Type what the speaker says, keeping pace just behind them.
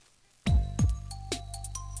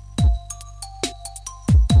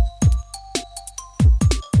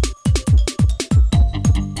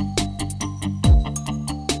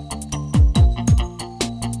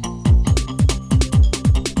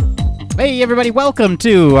Hey everybody, welcome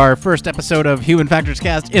to our first episode of Human Factors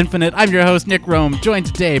Cast Infinite. I'm your host, Nick Rome, joined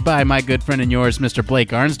today by my good friend and yours, Mr. Blake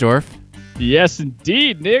Arnsdorf. Yes,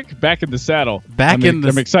 indeed, Nick. Back in the saddle.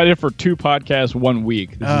 I'm excited for 2 podcasts 1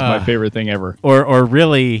 week. This is my favorite thing ever. Or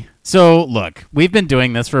really, so look, we've been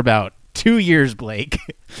doing this for about 2 years, Blake.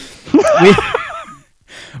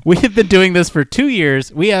 We have been doing this for 2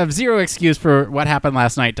 years. We have zero excuse for what happened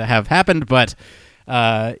last night to have happened, but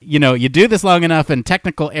you do this long enough and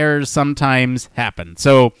technical errors sometimes happen.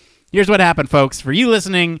 So here's what happened, folks. For you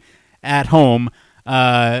listening at home,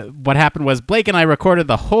 what happened was Blake and I recorded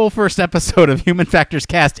the whole first episode of Human Factors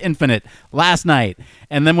Cast Infinite last night.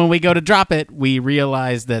 And then when we go to drop it, we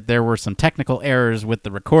realized that there were some technical errors with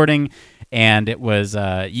the recording, and it was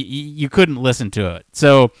you couldn't listen to it.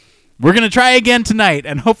 So we're going to try again tonight,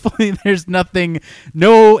 and hopefully there's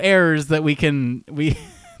no errors that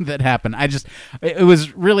that happen. It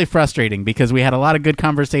was really frustrating because we had a lot of good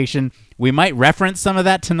conversation. We might reference some of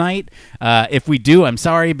that tonight. If we do, I'm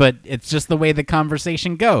sorry, but it's just the way the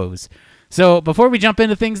conversation goes. So before we jump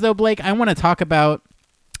into things, though, Blake, I want to talk about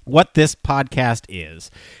what this podcast is.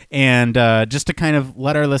 And just to kind of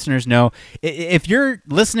let our listeners know, if you're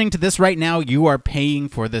listening to this right now, you are paying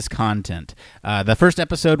for this content. The first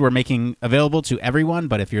episode we're making available to everyone,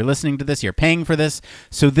 but if you're listening to this, you're paying for this.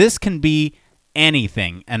 So this can be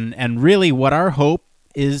anything. And really what our hope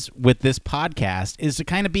is with this podcast is to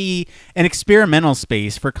kind of be an experimental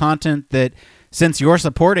space for content that, since you're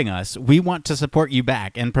supporting us, we want to support you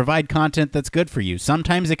back and provide content that's good for you.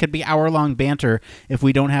 Sometimes it could be hour-long banter if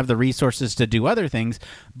we don't have the resources to do other things,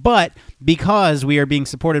 but because we are being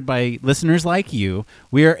supported by listeners like you,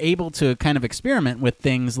 we are able to kind of experiment with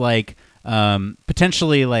things like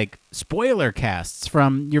potentially like spoiler casts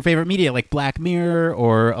from your favorite media like Black Mirror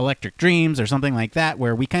or Electric Dreams or something like that,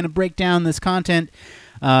 where we kind of break down this content.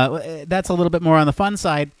 That's a little bit more on the fun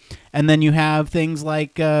side. And then you have things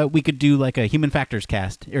like we could do like a Human Factors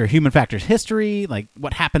cast or Human Factors history, like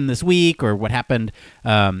what happened this week or what happened,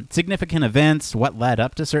 significant events, what led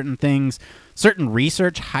up to certain things, certain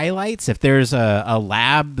research highlights. If there's a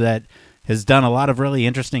lab that has done a lot of really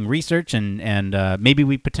interesting research and maybe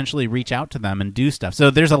we potentially reach out to them and do stuff. So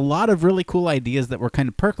there's a lot of really cool ideas that we're kind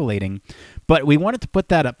of percolating, but we wanted to put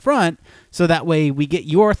that up front so that way we get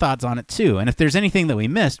your thoughts on it too. And if there's anything that we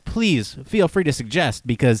missed, please feel free to suggest,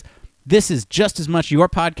 because this is just as much your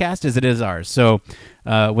podcast as it is ours. So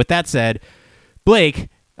with that said, Blake,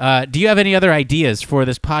 do you have any other ideas for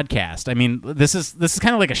this podcast? I mean, this is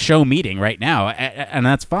kind of like a show meeting right now, and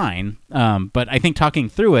that's fine. But I think talking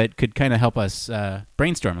through it could kind of help us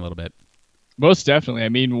brainstorm a little bit. Most definitely. I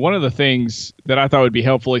mean, one of the things that I thought would be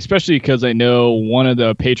helpful, especially because I know one of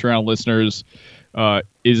the Patreon listeners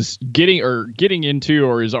is getting into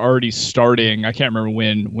or is already starting, I can't remember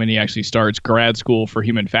when he actually starts, grad school for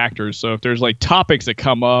Human Factors. So if there's like topics that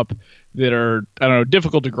come up that are, I don't know,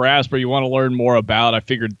 difficult to grasp or you want to learn more about, I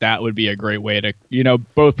figured that would be a great way to,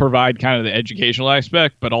 both provide kind of the educational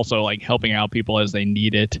aspect, but also like helping out people as they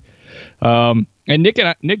need it. And Nick,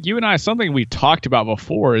 you and I, something we talked about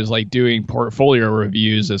before is like doing portfolio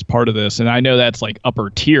reviews as part of this. And I know that's like upper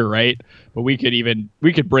tier, right? But we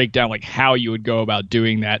could break down like how you would go about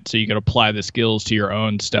doing that so you could apply the skills to your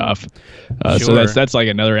own stuff. Sure. So that's like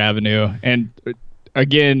another avenue. And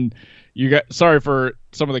again, sorry for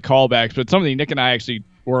some of the callbacks, but something Nick and I actually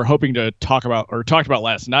were hoping to talked about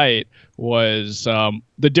last night was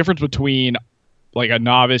the difference between like a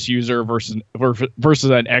novice user versus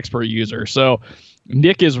an expert user. So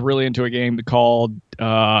Nick is really into a game called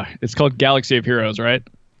Galaxy of Heroes, right?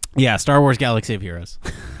 Yeah, Star Wars Galaxy of Heroes.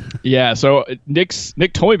 Yeah, so Nick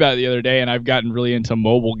told me about it the other day, and I've gotten really into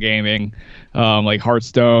mobile gaming, like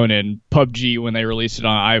Hearthstone and PUBG when they released it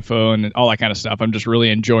on iPhone and all that kind of stuff. I'm just really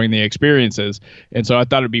enjoying the experiences, and so I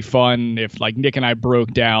thought it'd be fun if like Nick and I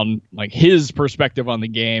broke down like his perspective on the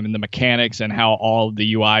game and the mechanics and how all of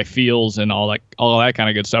the UI feels and all that kind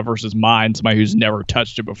of good stuff versus mine, somebody who's never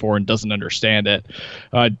touched it before and doesn't understand it.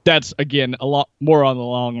 That's again a lot more on the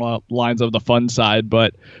long lines of the fun side,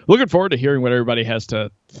 but looking forward to hearing what everybody has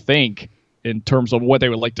to think in terms of what they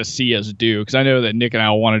would like to see us do, because I know that Nick and I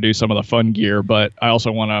will want to do some of the fun gear, but I also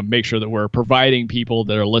want to make sure that we're providing people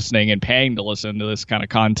that are listening and paying to listen to this kind of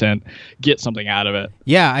content get something out of it.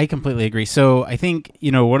 Yeah, I completely agree. So I think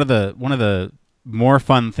one of the more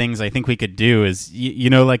fun things I think we could do is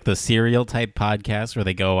like the serial type podcast where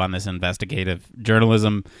they go on this investigative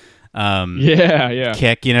journalism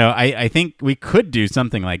kick. I think we could do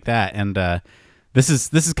something like that, and This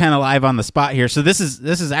is kind of live on the spot here. So this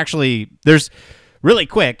is actually, there's really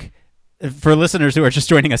quick for listeners who are just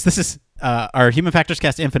joining us. This is our Human Factors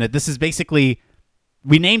Cast Infinite. This is basically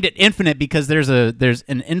we named it Infinite because there's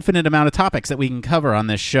an infinite amount of topics that we can cover on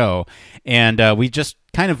this show, and we just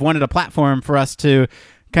kind of wanted a platform for us to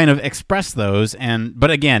kind of express those. But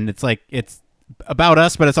again, it's about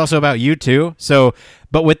us, but it's also about you too. So,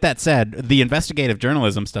 but with that said, the investigative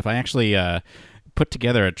journalism stuff, I actually put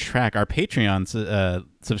together a track. Our Patreon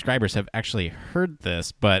subscribers have actually heard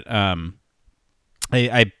this, but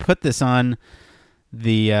I put this on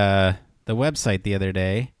the website the other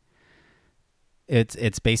day.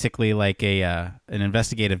 It's basically like an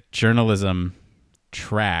investigative journalism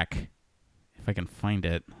track. If I can find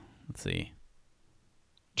it, let's see.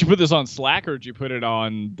 Did you put this on Slack or did you put it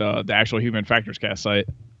on the actual Human Factors Cast site?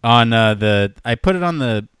 I put it on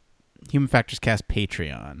the Human Factors Cast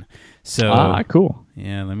Patreon. So cool.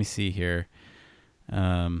 Yeah, let me see here.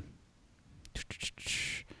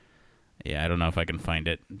 Yeah, I don't know if I can find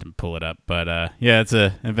it to pull it up, but yeah, it's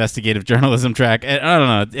a investigative journalism track. I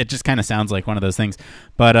don't know, it just kind of sounds like one of those things,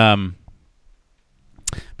 but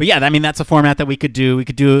yeah, I mean that's a format that we could do. We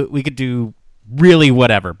could do really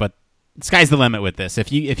whatever, but sky's the limit with this.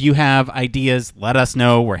 If you have ideas, let us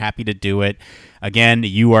know. We're happy to do it. Again,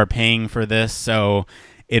 you are paying for this, so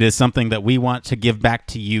it is something that we want to give back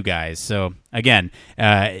to you guys. So again,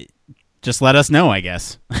 just let us know, I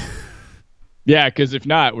guess. Yeah, because if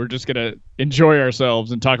not, we're just gonna enjoy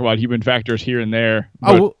ourselves and talk about human factors here and there.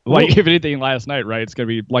 But, if anything, last night, right? It's gonna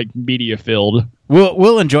be like media filled.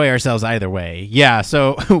 We'll enjoy ourselves either way. Yeah.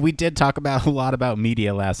 So we did talk about a lot about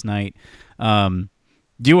media last night.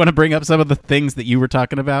 Do you want to bring up some of the things that you were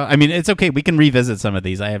talking about? I mean, it's okay. We can revisit some of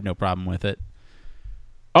these. I have no problem with it.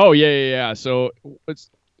 Oh yeah. So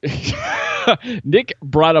Nick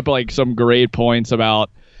brought up like some great points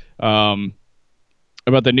about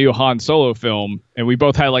the new Han Solo film, and we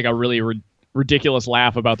both had like a really ridiculous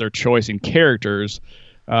laugh about their choice in characters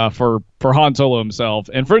for Han Solo himself.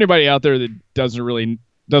 And for anybody out there that doesn't really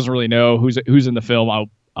know who's in the film,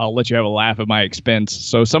 I'll let you have a laugh at my expense.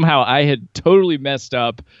 So somehow I had totally messed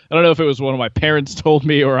up. I don't know if it was one of my parents told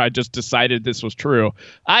me or I just decided this was true.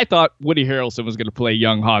 I thought Woody Harrelson was going to play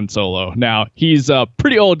young Han Solo. Now, he's a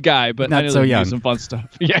pretty old guy, but not so young. Some fun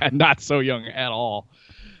stuff. Yeah, not so young at all.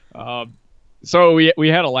 So we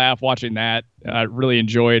had a laugh watching that. I really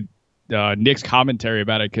enjoyed Nick's commentary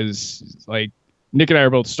about it because like Nick and I are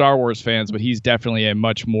both Star Wars fans, but he's definitely a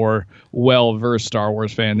much more well-versed Star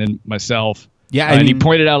Wars fan than myself. Yeah, and he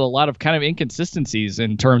pointed out a lot of kind of inconsistencies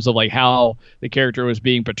in terms of like how the character was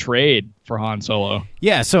being portrayed for Han Solo.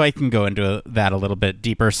 Yeah, so I can go into that a little bit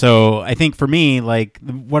deeper. So I think for me, like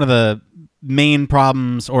one of the main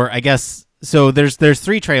problems, or I guess, so there's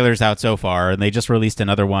 3 trailers out so far, and they just released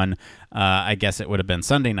another one. I guess it would have been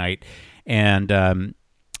Sunday night, and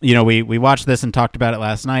we watched this and talked about it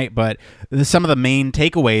last night. But some of the main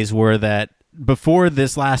takeaways were that before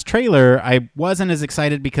this last trailer, I wasn't as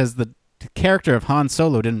excited because the character of Han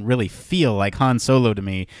Solo didn't really feel like Han Solo to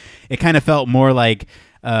me. It kind of felt more like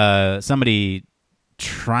somebody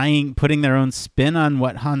putting their own spin on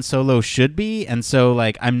what Han Solo should be, and so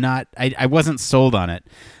like I wasn't sold on it.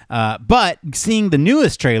 But seeing the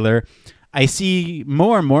newest trailer, I see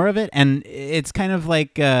more and more of it, and it's kind of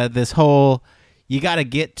like this whole, you got to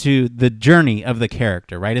get to the journey of the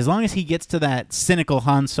character, right? As long as he gets to that cynical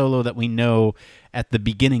Han Solo that we know at the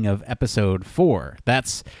beginning of Episode 4,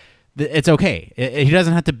 it's okay. He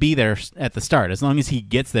doesn't have to be there at the start, as long as he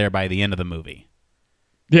gets there by the end of the movie.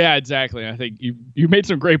 Yeah, exactly. I think you made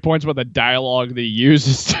some great points about the dialogue that he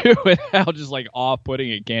uses too, and how just like off-putting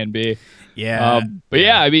it can be. Yeah. But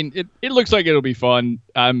yeah, I mean, it looks like it'll be fun.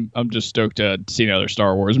 I'm just stoked to see another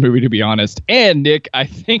Star Wars movie, to be honest. And Nick, I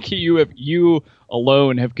think you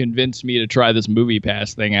alone have convinced me to try this Movie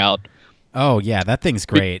Pass thing out. Oh yeah, that thing's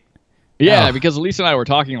great. Because Lisa and I were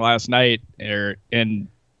talking last night,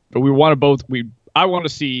 but we want to both. I want to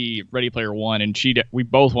see Ready Player One, and we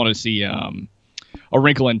both want to see A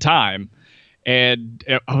Wrinkle in Time. And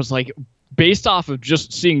I was like, based off of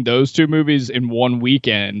just seeing those 2 movies in one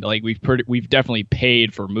weekend, like we've definitely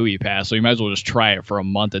paid for Movie Pass, so you might as well just try it for a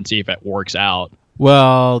month and see if it works out.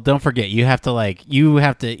 Well, don't forget, you have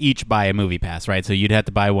to each buy a Movie Pass, right? So you'd have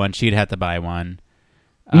to buy one, she'd have to buy one.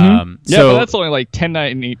 Mm-hmm. But that's only like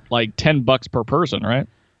 $10 per person, right?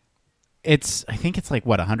 I think it's like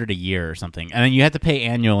 $100 a year or something, and then you have to pay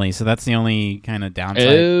annually. So that's the only kind of downside.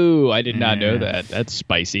 Oh, I did not know that. That's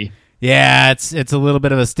spicy. Yeah, it's a little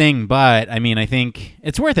bit of a sting, but I mean, I think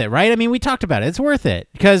it's worth it, right? I mean, we talked about it. It's worth it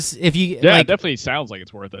because if you it definitely sounds like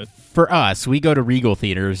it's worth it. For us, we go to Regal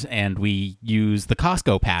theaters and we use the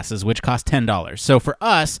Costco passes, which cost $10. So for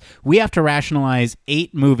us, we have to rationalize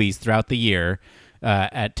 8 movies throughout the year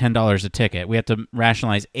at $10 a ticket. We have to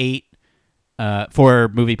rationalize 8 for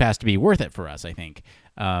MoviePass to be worth it for us. I think.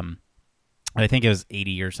 I think it was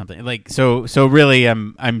 80 or something. Like so really,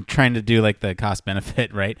 I'm trying to do like the cost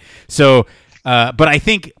benefit, right? So. But I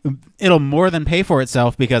think it'll more than pay for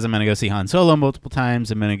itself because I'm going to go see Han Solo multiple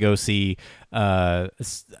times. I'm going to go see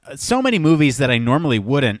so many movies that I normally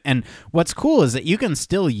wouldn't. And what's cool is that you can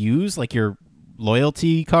still use like your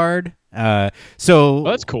loyalty card. So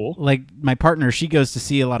that's cool. Like my partner, she goes to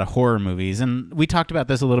see a lot of horror movies, and we talked about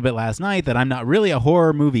this a little bit last night that I'm not really a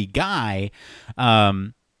horror movie guy.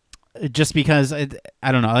 Just because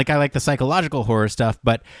I don't know, like I like the psychological horror stuff,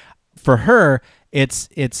 but for her, it's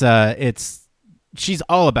she's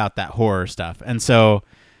all about that horror stuff. And so,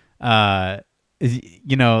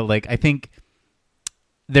 you know, like I think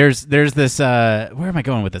there's this, where am I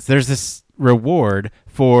going with this? There's this reward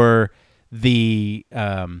for the,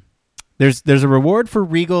 there's a reward for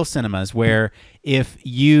Regal Cinemas where if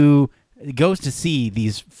you goes to see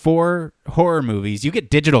these 4 horror movies, you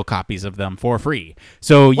get digital copies of them for free.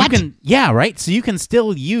 So you can, right. So you can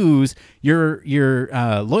still use your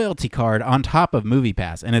loyalty card on top of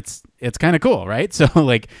MoviePass, and it's kind of cool, right? So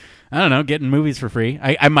like, I don't know, getting movies for free.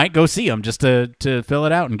 I might go see them just to fill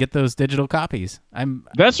it out and get those digital copies.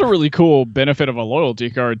 That's a really cool benefit of a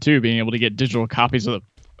loyalty card too, being able to get digital copies of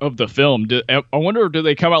the film. I wonder, do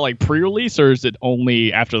they come out like pre-release, or is it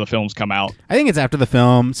only after the films come out? I think it's after the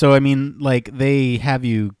film. So I mean, like they have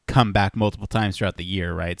you come back multiple times throughout the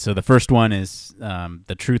year, right? So the first one is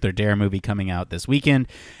the Truth or Dare movie coming out this weekend,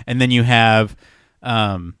 and then you have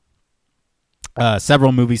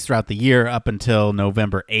several movies throughout the year up until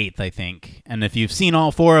November 8th, I think. And if you've seen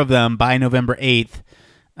all 4 of them by November 8th,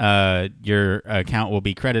 your account will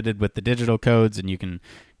be credited with the digital codes, and you can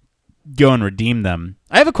go and redeem them.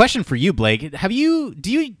 I have a question for you, Blake.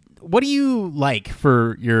 What do you like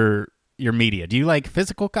for your media? Do you like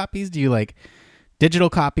physical copies? Do you like digital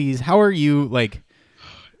copies? How are you like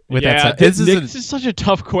with that? This is such a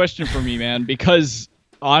tough question for me, man, because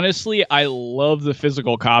honestly, I love the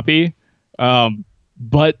physical copy.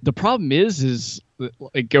 But the problem is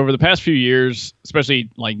like over the past few years, especially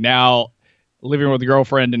like now living with a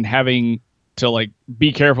girlfriend and having to like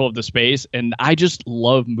be careful of the space, and I just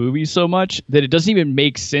love movies so much that it doesn't even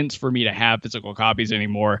make sense for me to have physical copies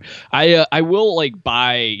anymore. I will like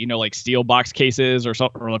buy, you know, like steel box cases or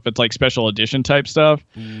something, or if it's like special edition type stuff.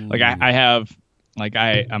 Like I have like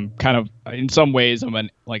I'm kind of, in some ways I'm an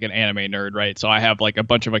anime nerd, right? So I have like a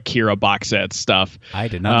bunch of Akira box sets stuff. I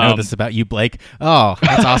did not know this about you, Blake. Oh,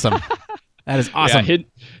 that's awesome. That is awesome. Yeah,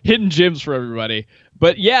 hidden gems for everybody.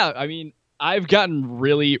 But yeah, I mean, I've gotten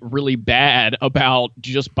really, really bad about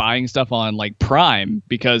just buying stuff on like Prime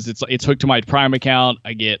because it's hooked to my Prime account.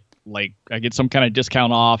 I get some kind of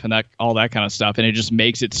discount off and all that kind of stuff, and it just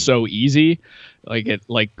makes it so easy.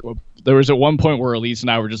 There was at one point where Elise and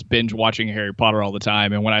I were just binge watching Harry Potter all the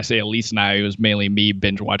time, and when I say Elise and I, it was mainly me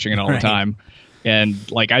binge watching it all the time.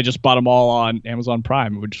 And like I just bought them all on Amazon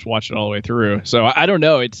Prime and would just watch it all the way through. So I don't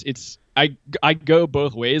know. I go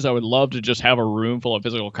both ways. I would love to just have a room full of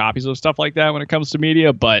physical copies of stuff like that when it comes to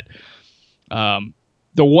media. But the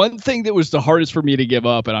one thing that was the hardest for me to give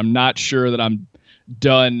up, and I'm not sure that I'm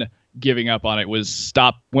done giving up on it, was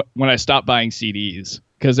when I stopped buying CDs.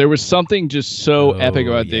 Because there was something just so epic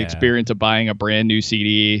about the experience of buying a brand new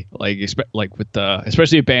CD,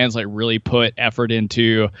 especially if bands like really put effort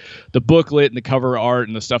into the booklet and the cover art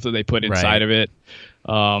and the stuff that they put inside of it.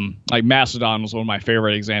 Like Mastodon was one of my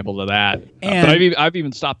favorite examples of that. But I've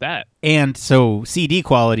even stopped that. And so CD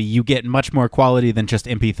quality, you get much more quality than just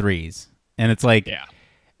MP3s, and it's like,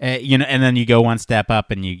 and then you go one step up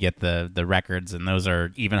and you get the records, and those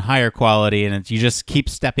are even higher quality, and you just keep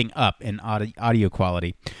stepping up in audio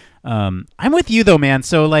quality. I'm with you though, man.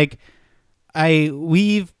 So like, I've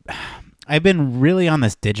been really on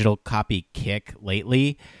this digital copy kick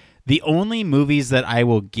lately. The only movies that I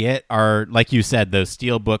will get are, like you said, those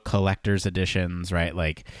Steelbook collector's editions, right?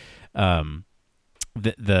 Like,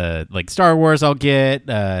 the like Star Wars I'll get,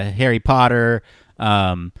 Harry Potter,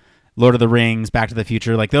 Lord of the Rings, Back to the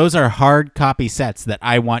Future. Like, those are hard copy sets that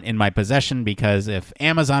I want in my possession, because if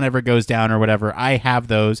Amazon ever goes down or whatever, I have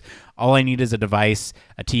those. All I need is a device,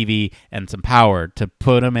 a TV, and some power to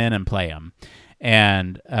put them in and play them.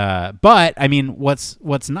 And but I mean, what's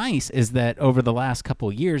nice is that over the last couple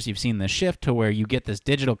of years, you've seen the shift to where you get this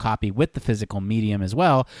digital copy with the physical medium as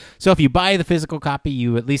well. So if you buy the physical copy,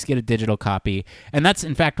 you at least get a digital copy. And that's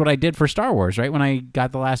in fact what I did for Star Wars, right? When I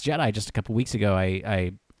got The Last Jedi just a couple weeks ago,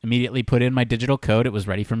 I immediately put in my digital code. It was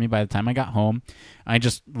ready for me by the time I got home. I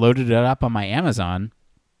just loaded it up on my Amazon.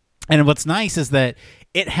 And what's nice is that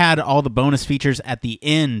it had all the bonus features at the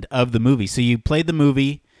end of the movie. So you played the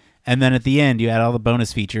movie, And then at the end, you add all the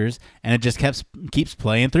bonus features, and it just keeps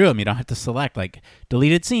playing through them. You don't have to select like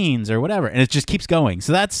deleted scenes or whatever, and it just keeps going.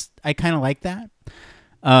 So I kind of like that.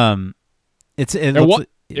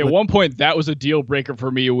 At one point, that was a deal breaker for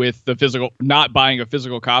me with the not buying a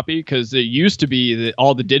physical copy, because it used to be that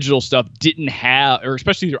all the digital stuff didn't have, or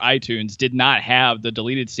especially through iTunes, did not have the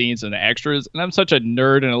deleted scenes and the extras. And I'm such a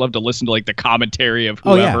nerd, and I love to listen to like the commentary of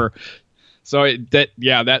whoever. Oh, yeah. So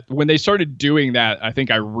that when they started doing that, I think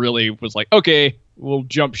I really was like, okay, we'll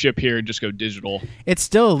jump ship here and just go digital. It's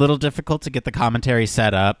still a little difficult to get the commentary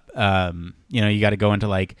set up. You got to go into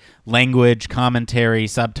like language, commentary,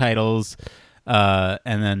 subtitles.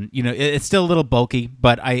 And then it's still a little bulky,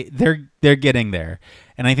 but they're getting there,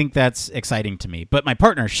 and I think that's exciting to me. But my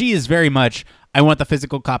partner, she is very much, I want the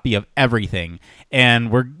physical copy of everything, and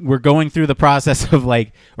we're going through the process of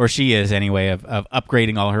or she is anyway, of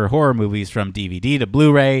upgrading all her horror movies from DVD to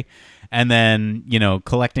Blu-ray, and then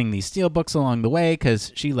collecting these steelbooks along the way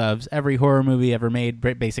because she loves every horror movie ever made.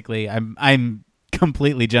 Basically, I'm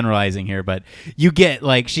completely generalizing here, but you get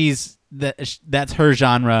that's her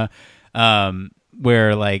genre.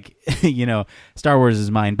 Where Star Wars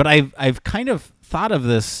is mine, but I've kind of thought of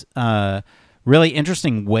this really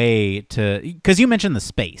interesting way because you mentioned the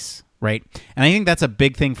space, right? And I think that's a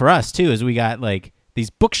big thing for us too, is we got these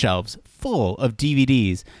bookshelves full of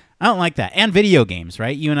DVDs. I don't like that. And video games,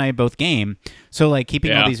 right? You and I both game, so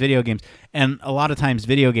keeping all these video games, and a lot of times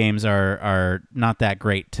video games are not that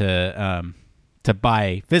great to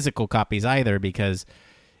buy physical copies either, because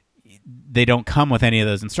they don't come with any of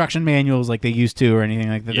those instruction manuals like they used to or anything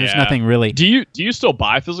like that. Yeah. There's nothing really. Do you still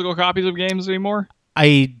buy physical copies of games anymore?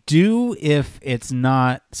 I do, if it's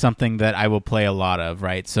not something that I will play a lot of,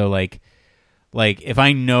 right? So like if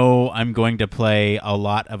I know I'm going to play a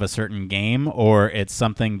lot of a certain game, or it's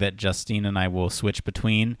something that Justine and I will switch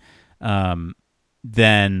between,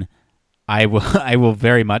 then I will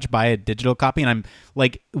very much buy a digital copy. And I'm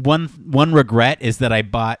one regret is that I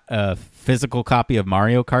bought a physical copy of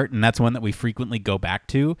Mario Kart, and that's one that we frequently go back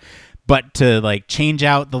to. But to change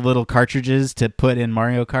out the little cartridges to put in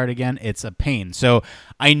Mario Kart again, it's a pain. So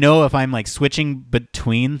I know if I'm switching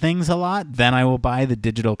between things a lot, then I will buy the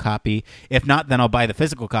digital copy. If not, then I'll buy the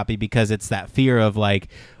physical copy, because it's that fear of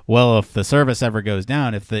well, if the service ever goes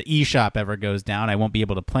down, if the eShop ever goes down, I won't be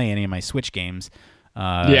able to play any of my Switch games.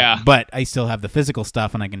 But I still have the physical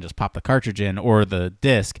stuff, and I can just pop the cartridge in or the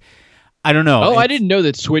disc. I don't know. Oh, I didn't know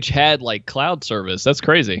that Switch had cloud service. That's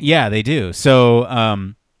crazy. Yeah, they do. So,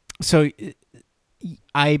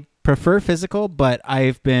 I prefer physical, but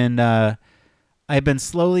I've been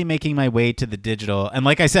slowly making my way to the digital. And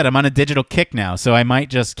like I said, I'm on a digital kick now, so I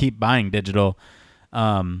might just keep buying digital.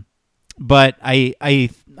 But I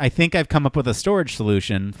think I've come up with a storage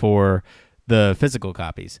solution for the physical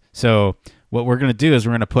copies. So what we're going to do is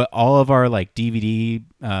we're going to put all of our DVD,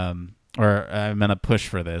 or I'm going to push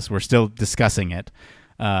for this. We're still discussing it,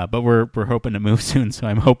 but we're hoping to move soon. So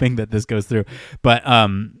I'm hoping that this goes through. But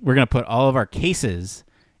we're going to put all of our cases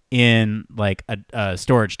in a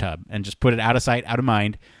storage tub and just put it out of sight, out of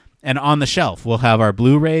mind. And on the shelf, we'll have our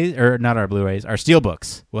Blu-rays, or not our Blu-rays, our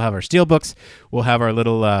Steelbooks. We'll have our Steelbooks. We'll have our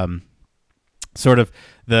little sort of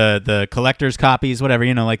the collector's copies, whatever,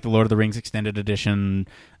 the Lord of the Rings extended edition,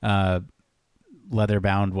 leather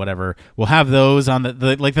bound, whatever. We'll have those on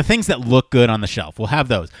the things that look good on the shelf. We'll have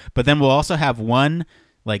those, but then we'll also have one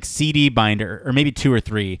CD binder, or maybe two or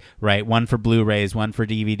three, right? One for Blu-rays, one for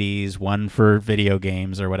DVDs, one for video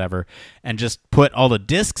games or whatever, and just put all the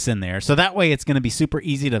discs in there. So that way it's going to be super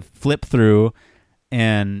easy to flip through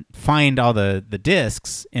and find all the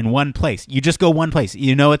discs in one place. You just go one place.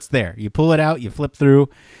 It's there. You pull it out, you flip through,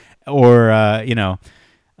 or,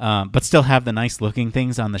 but still have the nice looking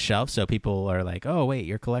things on the shelf, so people are like, oh, wait,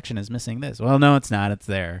 your collection is missing this. Well, no, it's not. It's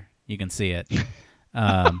there. You can see it.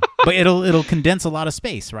 But it'll condense a lot of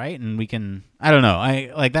space, right? And we can, I don't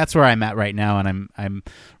know. That's where I'm at right now, and I'm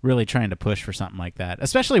really trying to push for something like that,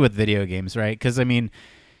 especially with video games, right? Because,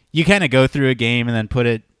 you kind of go through a game and then put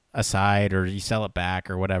it aside, or you sell it back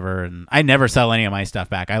or whatever, and I never sell any of my stuff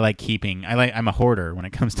back. I'm a hoarder when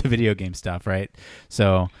it comes to video game stuff, right?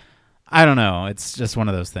 So I don't know. It's just one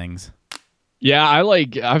of those things. Yeah,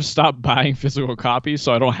 I've stopped buying physical copies,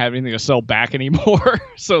 so I don't have anything to sell back anymore.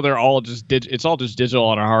 So they're all just it's all just digital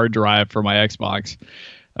on a hard drive for my Xbox.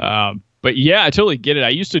 But yeah, I totally get it. I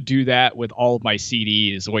used to do that with all of my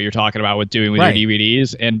CDs, what you're talking about with doing with your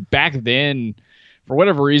DVDs. And back then, for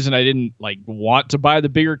whatever reason, I didn't want to buy the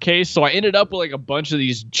bigger case, so I ended up with a bunch of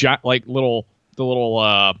these little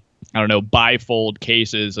I don't know, bifold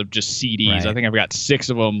cases of just CDs. Right. I think I've got 6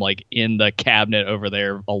 of them in the cabinet over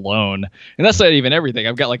there alone. And that's not even everything.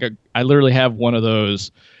 I've got I literally have one of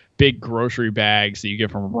those big grocery bags that you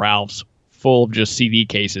get from Ralph's full of just CD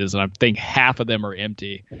cases, and I think half of them are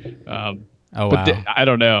empty. Oh, wow. I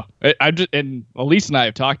don't know. I just, and Elise and I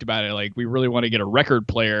have talked about it. Like, we really want to get a record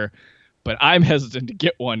player, but I'm hesitant to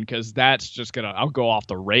get one because that's just I'll go off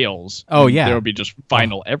the rails. Oh, yeah. There'll be just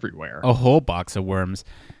vinyl everywhere. A whole box of worms.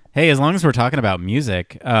 Hey, as long as we're talking about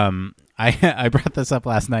music, I brought this up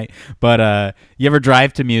last night, but you ever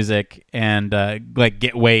drive to music and like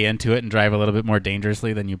get way into it and drive a little bit more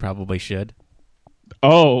dangerously than you probably should?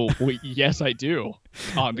 Oh, yes, I do.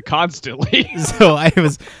 Constantly. So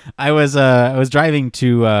I was driving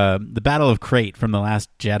to the Battle of Crate from The Last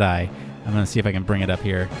Jedi. I'm gonna see if I can bring it up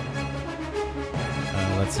here.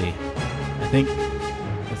 Let's see. I think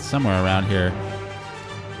it's somewhere around here.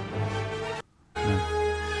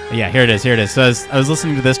 Yeah, here it is. So I was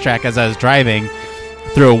listening to this track as I was driving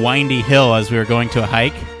through a windy hill as we were going to a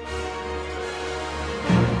hike.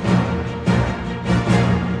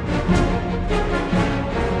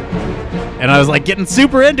 And I was like getting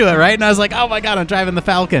super into it, right? And I was like, oh my God, I'm driving the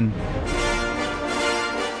Falcon.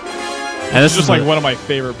 And this is like one of my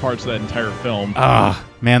favorite parts of that entire film. Oh,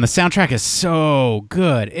 man, the soundtrack is so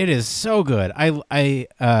good. It is so good. I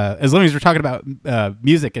as long as we're talking about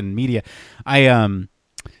music and media,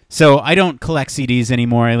 so I don't collect CDs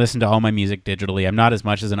anymore. I listen to all my music digitally. I'm not as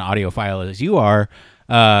much as an audiophile as you are.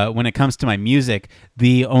 When it comes to my music,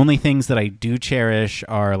 the only things that I do cherish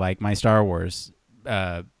are like my Star Wars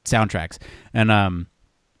soundtracks, and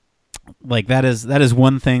like that is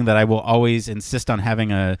one thing that I will always insist on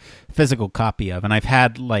having a physical copy of. And I've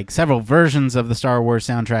had like several versions of the Star Wars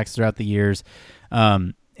soundtracks throughout the years,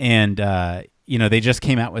 and you know, they just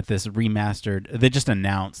came out with this remastered. They just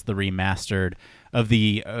announced the remastered of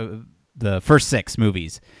the first 6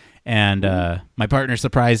 movies, and my partner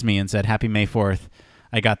surprised me and said, "Happy May 4th!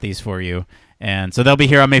 I got these for you." And so they'll be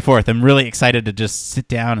here on May 4th. I'm really excited to just sit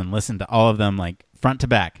down and listen to all of them, like front to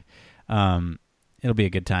back. It'll be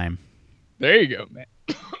a good time. There you go, man.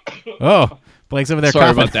 Oh, Blake's over there.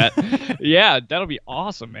 Sorry coughing. about that. Yeah, that'll be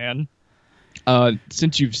awesome, man.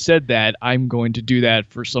 Since you've said that, I'm going to do that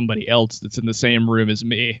for somebody else that's in the same room as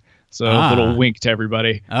me. So a little wink to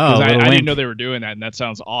everybody. Oh, I didn't know they were doing that, and that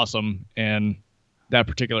sounds awesome. And that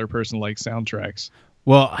particular person likes soundtracks.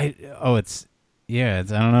 Well, I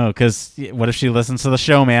don't know, because what if she listens to the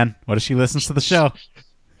show, man? What if she listens to the show?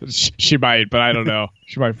 She might, but I don't know.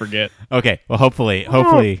 She might forget. Okay, well, hopefully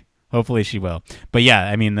she will. But yeah,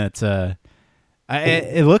 I mean, that's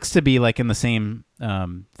it looks to be like in the same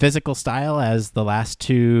physical style as the last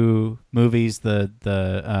 2 movies, the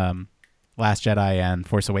Last Jedi and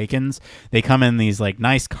Force Awakens. They come in these like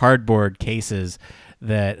nice cardboard cases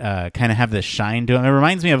that kind of have this shine to them. It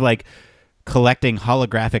reminds me of like collecting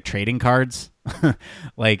holographic trading cards.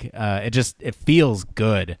 Like it feels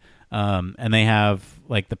good. And they have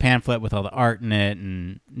like the pamphlet with all the art in it,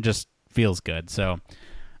 and just feels good. So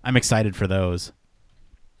I'm excited for those.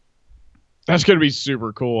 That's going to be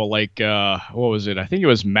super cool. Like, what was it? I think it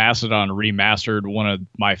was Mastodon remastered one of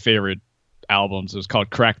my favorite albums. It was called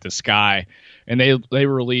Crack the Sky. And they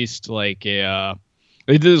released like they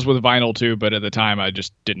did this with vinyl too, but at the time I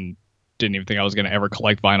just didn't even think I was going to ever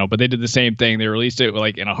collect vinyl. But they did the same thing. They released it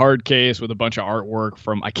like in a hard case with a bunch of artwork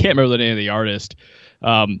from, I can't remember the name of the artist.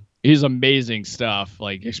 His amazing stuff,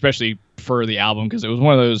 like especially for the album, because it was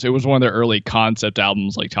one of their early concept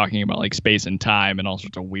albums, like talking about like space and time and all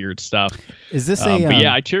sorts of weird stuff. Is this but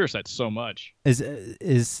yeah, I cherish that so much. So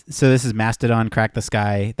this is Mastodon Crack the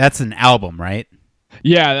Sky. That's an album, right?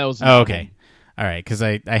 Yeah, that was. Oh, okay, all right, because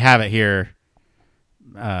I have it here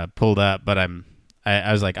pulled up, but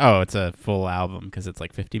I was like, oh, it's a full album because it's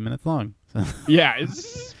like 50 minutes long. So. Yeah,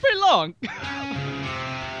 it's pretty long.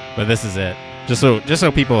 But this is it. Just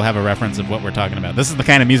so people have a reference of what we're talking about. This is the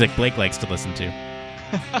kind of music Blake likes to listen to.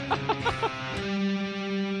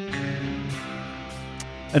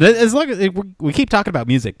 And as long as we keep talking about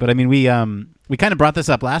music, but I mean we kind of brought this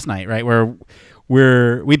up last night, right?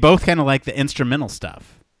 Where we both kind of like the instrumental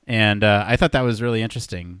stuff, and I thought that was really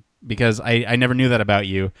interesting because I never knew that about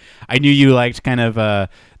you. I knew you liked kind of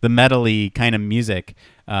the metal-y kind of music.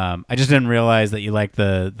 I just didn't realize that you liked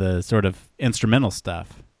the sort of instrumental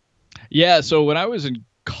stuff. Yeah, so when I was in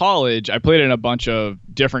college, I played in a bunch of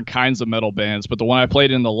different kinds of metal bands, but the one I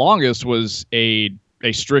played in the longest was a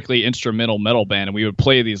strictly instrumental metal band, and we would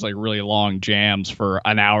play these like really long jams for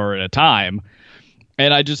an hour at a time.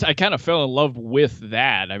 And I kind of fell in love with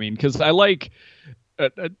that. I mean, because I like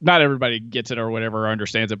not everybody gets it or whatever or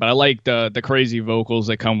understands it, but I like the crazy vocals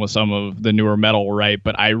that come with some of the newer metal, right?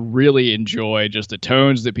 But I really enjoy just the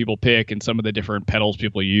tones that people pick and some of the different pedals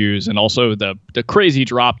people use, and also the crazy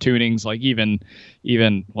drop tunings, like even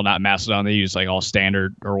well, not Mastodon, they use like all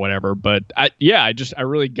standard or whatever. But I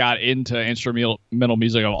really got into instrumental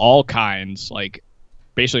music of all kinds, like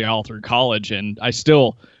basically all through college, and I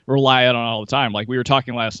still rely on it all the time. Like we were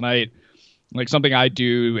talking last night. Like something I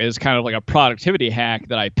do is kind of like a productivity hack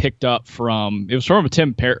that I picked up from. It was from a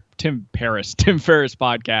Tim Ferriss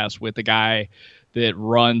podcast with the guy that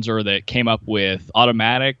runs or that came up with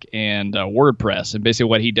Automatic and WordPress. And basically,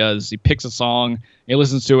 what he does, he picks a song, he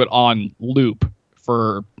listens to it on loop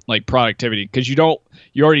for like productivity, because you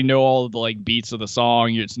already know all of the like beats of the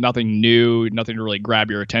song. It's nothing new, nothing to really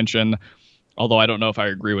grab your attention. Although I don't know if I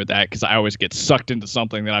agree with that, because I always get sucked into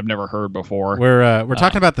something that I've never heard before. We're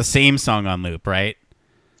talking about the same song on loop, right?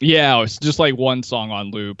 Yeah, it's just like one song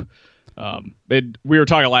on loop. We were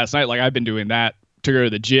talking last night, like I've been doing that to go to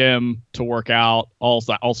the gym, to work out, all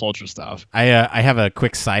sorts of stuff. I have a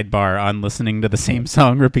quick sidebar on listening to the same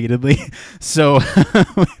song repeatedly. So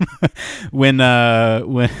when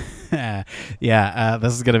this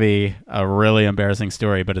is gonna be a really embarrassing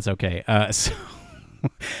story, but it's okay.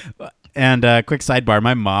 And quick sidebar,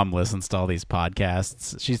 my mom listens to all these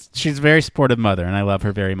podcasts. She's a very supportive mother, and I love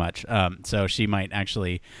her very much. So she might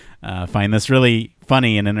actually find this really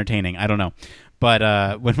funny and entertaining. I don't know.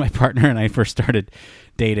 But when my partner and I first started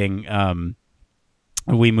dating,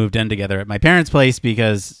 we moved in together at my parents' place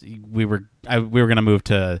because we were going to move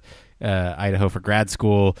to Idaho for grad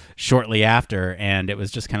school shortly after, and it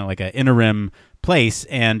was just kind of like an interim place.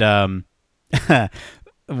 And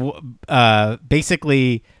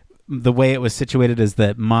basically, the way it was situated is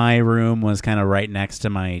that my room was kind of right next to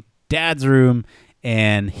my dad's room,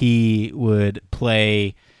 and he would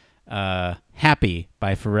play Happy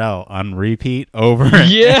by Pharrell on repeat over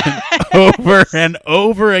and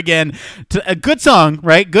over again. A good song,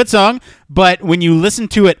 right? Good song. But when you listen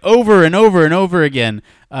to it over and over and over again,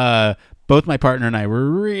 both my partner and I were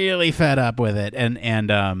really fed up with it.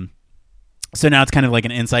 And so now it's kind of like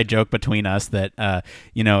an inside joke between us that,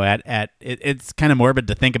 it's kind of morbid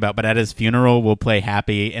to think about, but at his funeral, we'll play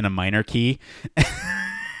Happy in a minor key.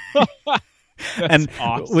 And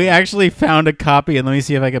awesome. We actually found a copy, and let me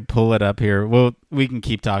see if I can pull it up here. Well, we can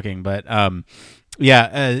keep talking, but it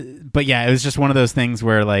was just one of those things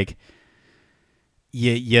where like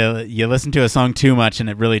you listen to a song too much, and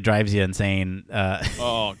it really drives you insane.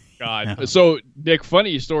 Oh God! Yeah. So Nick,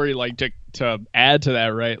 funny story. Like to add to that,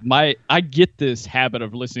 right? I get this habit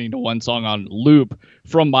of listening to one song on loop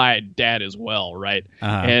from my dad as well, right?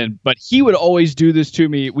 But he would always do this to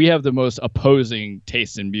me. We have the most opposing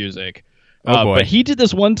tastes in music. Oh boy! But he did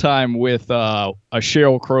this one time with a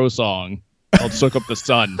Sheryl Crow song called "Soak Up the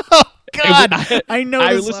Sun." Oh God! I know.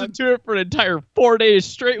 I listened to it for an entire 4 days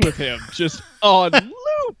straight with him, just on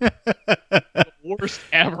loop. The worst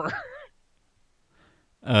ever.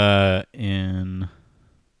 In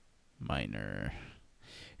minor.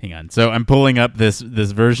 Hang on. So I'm pulling up this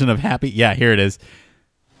version of Happy. Yeah, here it is.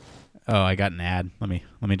 Oh, I got an ad. Let me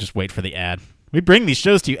just wait for the ad. We bring these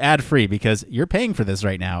shows to you ad free because you're paying for this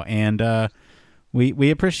right now, and we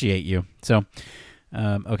appreciate you. So,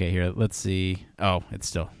 okay, here. Let's see. Oh,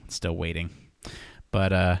 it's still waiting.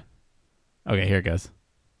 But okay, here it goes.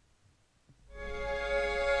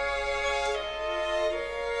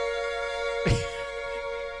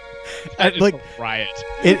 That is like a riot.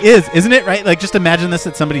 It is, isn't it? Right? Like, just imagine this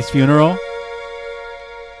at somebody's funeral.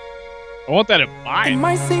 I want that in mine. It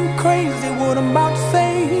might seem crazy what I'm about to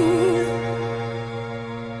say.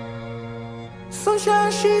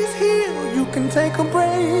 Sunshine, she's here. You can take a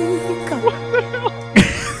break.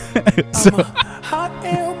 So, I'm a hot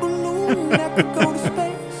air balloon that could go to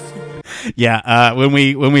space. Yeah, when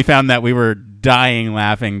we found that, we were dying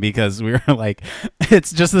laughing because we were like,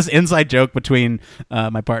 it's just this inside joke between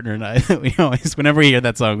my partner and I. We always, whenever we hear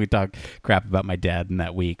that song, we talk crap about my dad in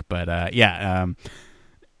that week. But yeah,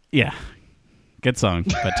 good song,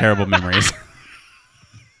 but terrible memories.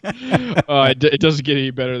 It doesn't get any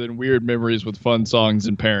better than weird memories with fun songs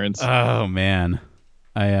and parents. Oh man,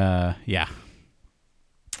 yeah.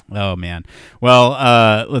 Oh man.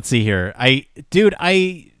 Well, let's see here.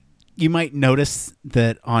 You might notice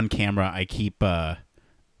that on camera I keep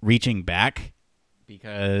reaching back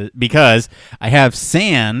because I have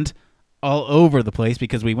sand all over the place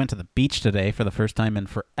because we went to the beach today for the first time in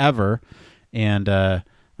forever, and I'm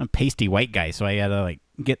a pasty white guy, so I gotta like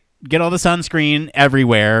get all the sunscreen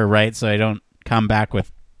everywhere, right? So I don't come back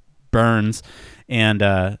with burns,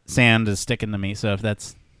 and sand is sticking to me. So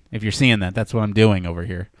if you're seeing that, that's what I'm doing over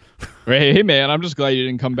here. Hey, man, I'm just glad you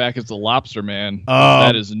didn't come back as the lobster man. Oh.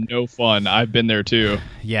 That is no fun. I've been there too.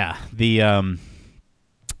 Yeah, the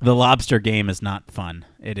lobster game is not fun.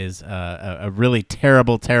 It is a really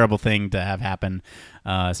terrible, terrible thing to have happen,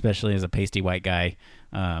 especially as a pasty white guy.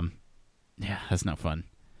 Yeah, that's no fun.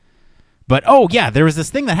 But there was this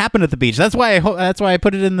thing that happened at the beach. That's why I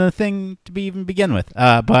put it in the thing to begin with.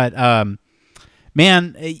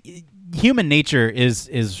 Man, human nature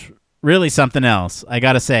is really something else. I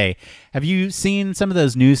gotta say, have you seen some of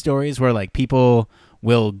those news stories where like people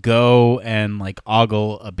will go and like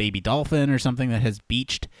ogle a baby dolphin or something that has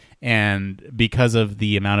beached, and because of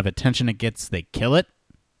the amount of attention it gets, they kill it?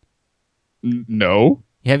 No.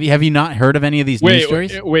 Have you not heard of any of these news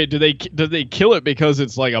stories? Wait, do they kill it because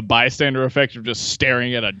it's like a bystander effect of just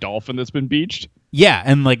staring at a dolphin that's been beached? Yeah,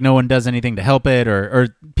 and like no one does anything to help it,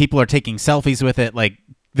 or people are taking selfies with it. Like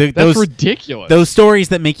that's those ridiculous. Those stories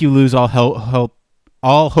that make you lose all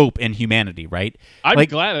hope in humanity, right? I'm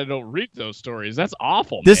glad I don't read those stories. That's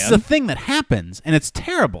awful. This man. is a thing that happens, and it's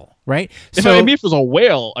terrible, right? If it was a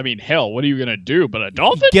whale, I mean, hell, what are you gonna do? But a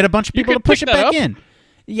dolphin? Get a bunch of people to push it back in.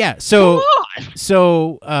 Yeah. So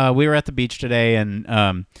we were at the beach today,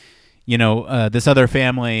 and this other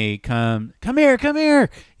family come here, gathering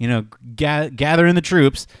the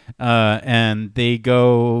troops, and they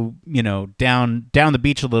go, down the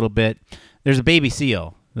beach a little bit. There's a baby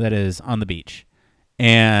seal that is on the beach.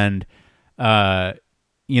 And, I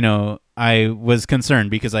was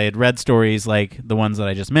concerned because I had read stories like the ones that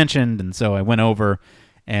I just mentioned. And so I went over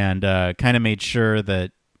and kind of made sure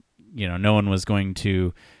that, no one was going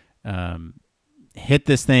to hit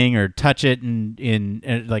this thing or touch it and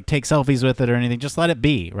like take selfies with it or anything. Just let it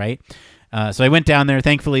be, right? So I went down there.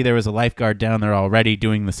 Thankfully, there was a lifeguard down there already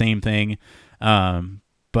doing the same thing.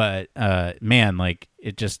 But man, like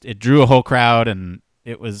it drew a whole crowd, and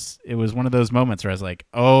it was one of those moments where I was like,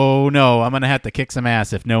 oh no, I'm gonna have to kick some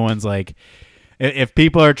ass if no one's like, if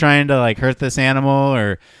people are trying to like hurt this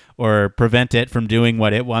animal or prevent it from doing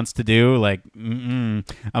what it wants to do, like I'm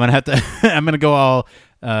gonna have to I'm gonna go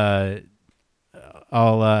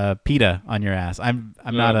all PETA on your ass. I'm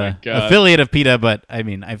not a affiliate of PETA, but I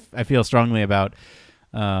mean I feel strongly about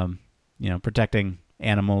protecting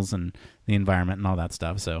animals and the environment and all that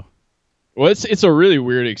stuff. So well, it's a really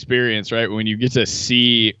weird experience, right? When you get to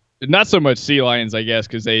see, not so much sea lions, I guess,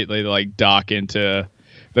 because they like dock into,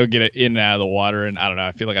 they'll get it in and out of the water, and I don't know.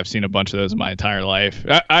 I feel like I've seen a bunch of those in my entire life.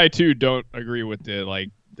 I too don't agree with the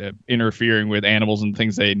interfering with animals and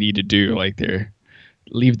things they need to do. Like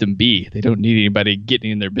leave them be. They don't need anybody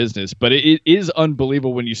getting in their business. But it is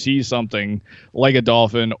unbelievable when you see something like a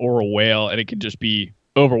dolphin or a whale, and it can just be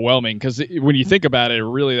overwhelming. Because when you think about it,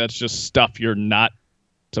 really that's just stuff you're not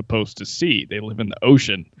supposed to see. They live in the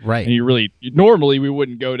ocean, right? And normally we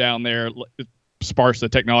wouldn't go down there, sparse the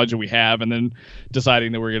technology we have, and then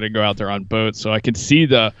deciding that we're going to go out there on boats. So I can see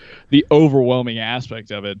the overwhelming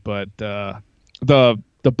aspect of it, but the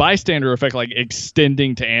bystander effect, like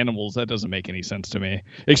extending to animals, that doesn't make any sense to me,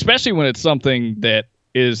 especially when it's something that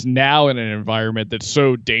is now in an environment that's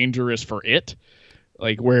so dangerous for it,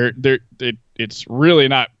 like where it's really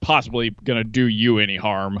not possibly going to do you any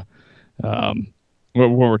harm.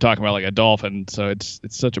 When we're talking about like a dolphin. So it's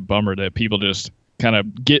such a bummer that people just kind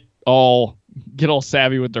of get all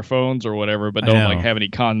savvy with their phones or whatever, but don't like have any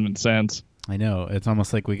common sense. I know. It's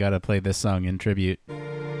almost like we got to play this song in tribute.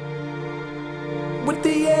 With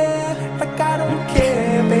the air, like I don't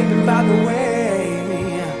care, baby, by the way.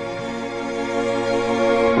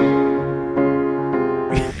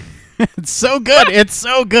 It's so good. It's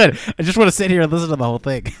so good. I just want to sit here and listen to the whole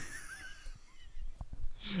thing.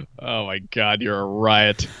 Oh my God, you're a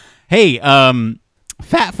riot. Hey,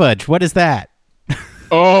 Fat Fudge, what is that?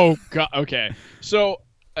 Oh God. Okay. So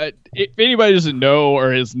if anybody doesn't know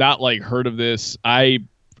or has not like heard of this, I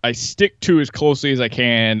stick to as closely as I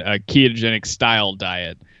can a ketogenic style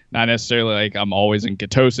diet. Not necessarily like I'm always in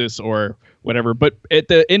ketosis or whatever, but at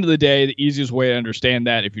the end of the day, the easiest way to understand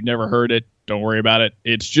that, if you've never heard it, don't worry about it.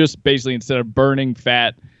 It's just basically instead of burning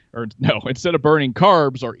carbs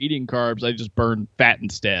or eating carbs, I just burn fat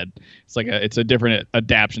instead. It's a different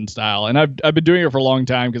adaptation style. And I've been doing it for a long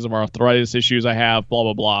time because of arthritis issues I have, blah,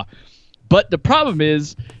 blah, blah. But the problem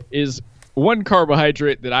is one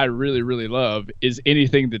carbohydrate that I really, really love is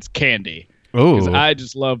anything that's candy. Because I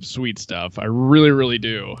just love sweet stuff. I really, really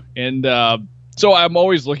do. And so I'm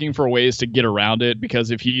always looking for ways to get around it,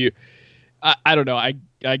 because if you, I don't know, I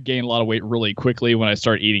gain a lot of weight really quickly when I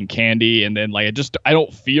start eating candy, and then I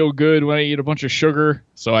don't feel good when I eat a bunch of sugar,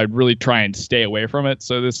 so I really try and stay away from it.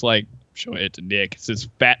 So this showing it to Nick, it's this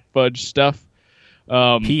Fat Fudge stuff.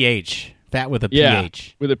 PH Fat with a Yeah,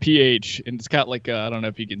 PH. with a PH, and it's got like I don't know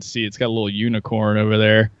if you can see, it's got a little unicorn over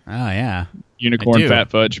there. Oh yeah. Unicorn do.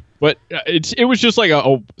 fat fudge, but it was just like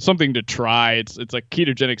something to try. It's a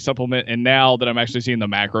ketogenic supplement, and now that I'm actually seeing the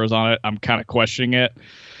macros on it, I'm kind of questioning it.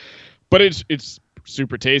 But it's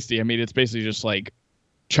super tasty. I mean, it's basically just like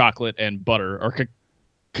chocolate and butter, or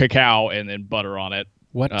cacao and then butter on it.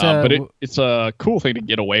 What? But it's a cool thing to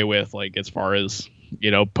get away with, like as far as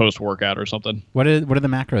post workout or something. What are the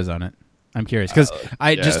macros on it? I'm curious because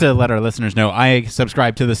just to let our listeners know, I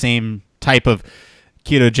subscribe to the same type of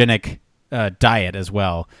ketogenic diet as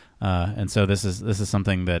well, and so this is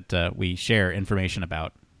something that we share information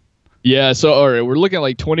about. Yeah, so all right, we're looking at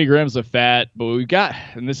like 20 grams of fat, but we've got,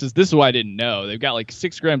 and this is why I didn't know, they've got like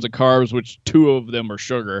 6 grams of carbs, which 2 of them are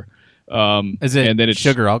sugar. Is it and then it's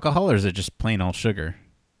sugar alcohol or is it just plain old sugar?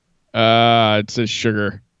 It says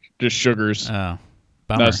sugar, just sugars. Oh,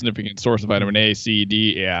 bummer. Not a significant source of vitamin A, C,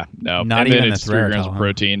 D. Yeah, no. Not and even then the it's 3 grams of Threaritol,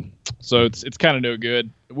 protein. So it's kind of no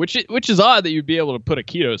good. Which is odd that you'd be able to put a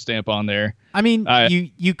keto stamp on there. I mean,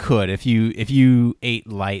 you could if you ate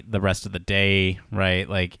light the rest of the day, right?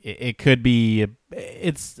 Like it could be.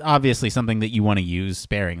 It's obviously something that you want to use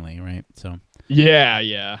sparingly, right? So yeah.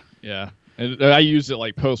 And I used it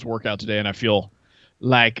like post workout today, and I feel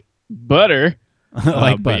like butter. like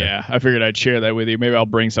butter. But yeah, I figured I'd share that with you. Maybe I'll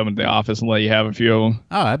bring some into the office and let you have a few of them.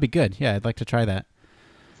 Oh, that'd be good. Yeah, I'd like to try that.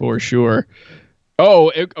 For sure.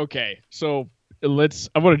 Oh, okay. So I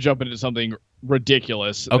want to jump into something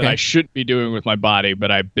ridiculous that I shouldn't be doing with my body,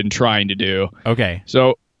 but I've been trying to do. Okay.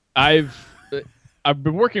 So I've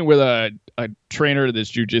been working with a trainer at this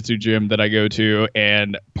jiu-jitsu gym that I go to,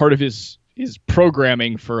 and part of his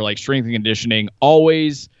programming for like strength and conditioning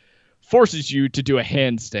always forces you to do a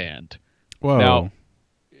handstand. Whoa. Now,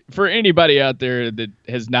 for anybody out there that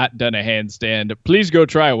has not done a handstand, please go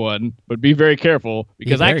try one, but be very careful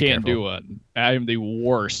because I can't do one. I am the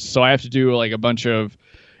worst. So I have to do like a bunch of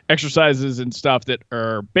exercises and stuff that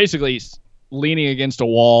are basically leaning against a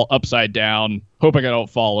wall upside down, hoping I don't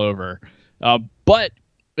fall over. But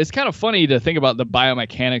it's kind of funny to think about the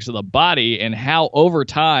biomechanics of the body and how over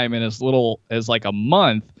time, in as little as like a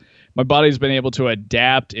month, my body's been able to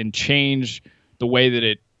adapt and change the way that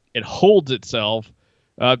it holds itself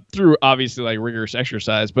through obviously like rigorous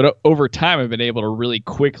exercise. But over time, I've been able to really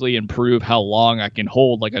quickly improve how long I can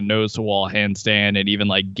hold like a nose to wall handstand, and even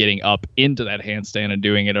like getting up into that handstand and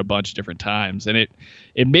doing it a bunch of different times. And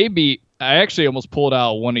it made me, I actually almost pulled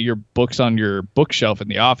out one of your books on your bookshelf in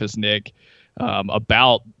the office, Nick,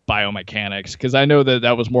 about biomechanics, because I know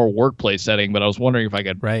that was more workplace setting, but I was wondering if I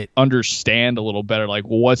could understand a little better like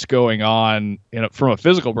what's going on from a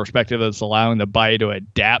physical perspective that's allowing the body to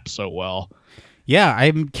adapt so well. Yeah,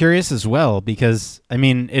 I'm curious as well, because I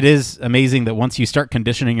mean, it is amazing that once you start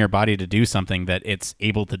conditioning your body to do something, that it's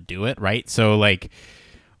able to do it, right? So like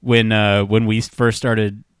when we first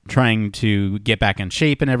started trying to get back in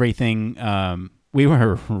shape and everything, we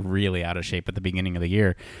were really out of shape at the beginning of the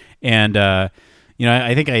year. And,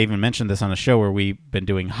 I think I even mentioned this on a show where we've been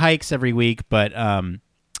doing hikes every week, but,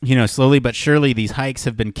 slowly but surely these hikes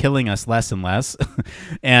have been killing us less and less.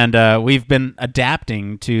 And we've been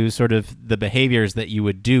adapting to sort of the behaviors that you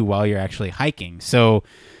would do while you're actually hiking. So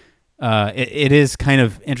it is kind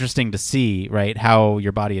of interesting to see, right, how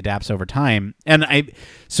your body adapts over time. And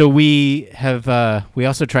we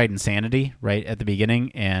also tried Insanity right at the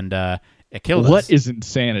beginning, and it killed us. What is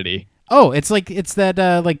Insanity? Oh, it's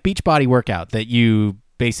that like Beachbody workout that you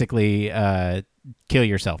basically kill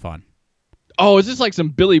yourself on. Oh, is this like some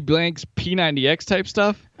Billy Blank's P90X type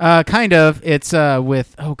stuff? Kind of. It's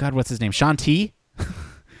with, oh God, what's his name? Shaun T?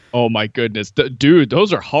 Oh my goodness, dude,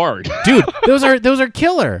 those are hard. Dude, those are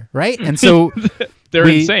killer, right? And so they're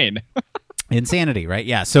insane. Insanity, right?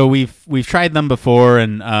 Yeah. So we've tried them before,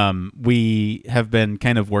 and we have been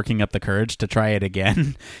kind of working up the courage to try it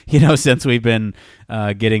again. Since we've been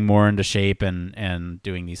getting more into shape and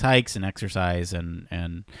doing these hikes and exercise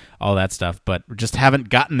and all that stuff, but just haven't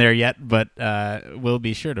gotten there yet. But we'll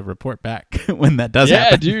be sure to report back when that does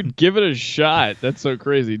happen. Yeah, dude, give it a shot. That's so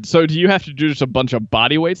crazy. So do you have to do just a bunch of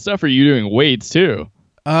body weight stuff, or are you doing weights too?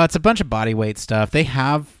 It's a bunch of body weight stuff. They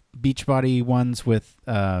have Beachbody ones with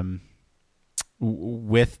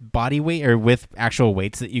body weight or with actual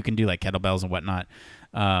weights that you can do, like kettlebells and whatnot.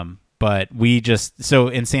 But so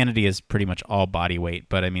Insanity is pretty much all body weight,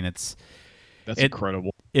 but I mean, that's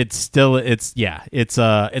incredible. It's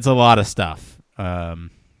a lot of stuff.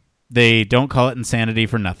 They don't call it Insanity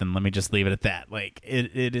for nothing. Let me just leave it at that. Like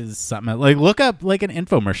it is something like, look up like an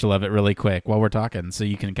infomercial of it really quick while we're talking, so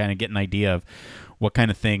you can kind of get an idea of what kind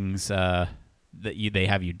of things they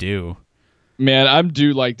have you do. Man, I'm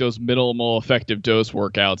due like those minimal effective dose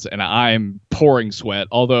workouts, and I'm pouring sweat.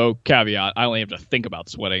 Although, caveat, I only have to think about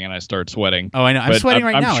sweating, and I start sweating. Oh, I know. I'm sweating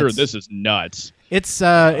right now. I'm sure this is nuts.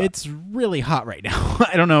 It's really hot right now.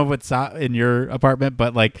 I don't know what's hot in your apartment,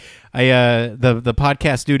 but like the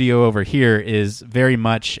podcast studio over here is very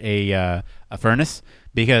much a furnace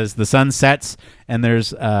because the sun sets and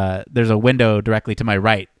there's a window directly to my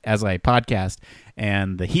right as I podcast,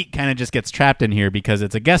 and the heat kind of just gets trapped in here because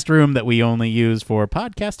it's a guest room that we only use for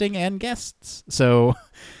podcasting and guests. So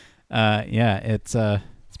it's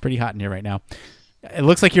pretty hot in here right now. It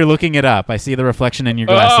looks like you're looking it up. I see the reflection in your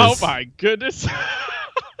glasses. Oh my goodness.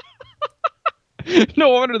 No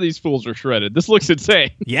wonder these fools are shredded. This looks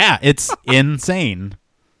insane. Yeah, it's insane.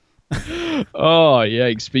 Oh,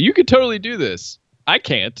 yikes. But you could totally do this. I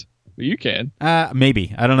can't, but you can.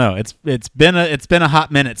 Maybe. I don't know. It's been a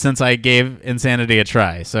hot minute since I gave Insanity a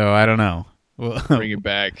try, so I don't know. Bring it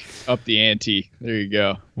back. Up the ante. There you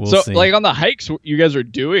go. We'll see. Like on the hikes you guys are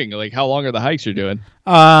doing, like how long are the hikes you're doing?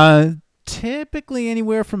 Typically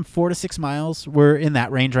anywhere from 4 to 6 miles. We're in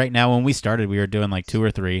that range right now. When we started, we were doing like 2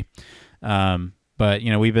 or 3. But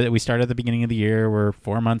we started at the beginning of the year. We're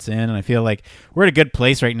 4 months in, and I feel like we're at a good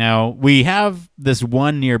place right now. We have this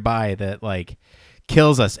one nearby that like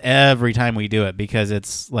kills us every time we do it because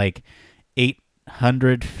it's like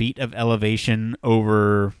 800 feet of elevation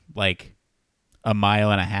over like a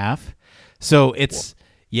mile and a half. So it's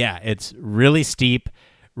really steep,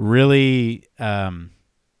 really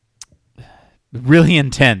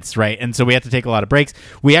intense, right? And so we have to take a lot of breaks.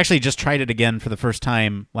 We actually just tried it again for the first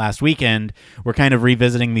time last weekend. We're kind of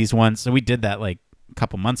revisiting these ones. So we did that like a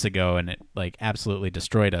couple months ago, and it like absolutely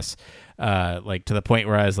destroyed us, like to the point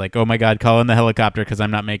where I was like, oh my God, call in the helicopter because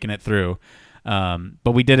I'm not making it through.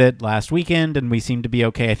 But we did it last weekend, and we seem to be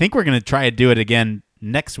okay. I think we're going to try to do it again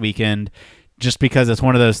next weekend just because it's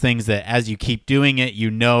one of those things that as you keep doing it,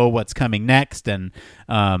 you know what's coming next, and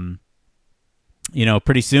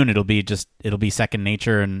pretty soon it'll be second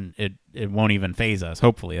nature, and it won't even phase us.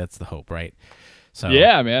 Hopefully, that's the hope, right? So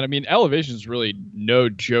yeah, man. I mean, elevation is really no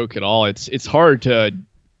joke at all. It's hard to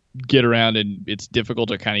get around, and it's difficult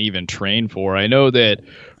to kind of even train for. I know that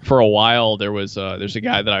for a while there's a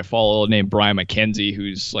guy that I follow named Brian McKenzie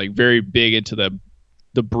who's like very big into the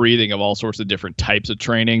breathing of all sorts of different types of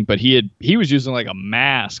training, but he was using like a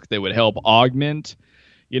mask that would help augment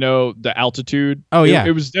the altitude. Oh, yeah.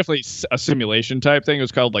 It was definitely a simulation type thing. It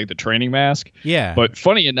was called like the training mask. Yeah. But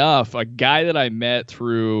funny enough, a guy that I met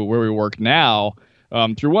through where we work now,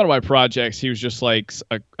 through one of my projects, he was just like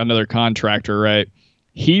another contractor, right?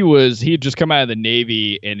 He'd just come out of the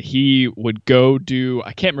Navy, and he would go do,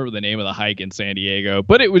 I can't remember the name of the hike in San Diego,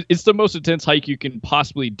 but it's the most intense hike you can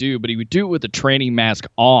possibly do, but he would do it with the training mask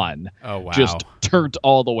on. Oh, wow. Just turned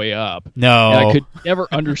all the way up. No. And I could never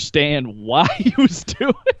understand why he was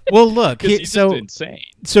doing it. Well, look, he's just insane.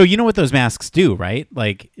 So you know what those masks do, right?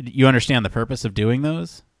 Like, you understand the purpose of doing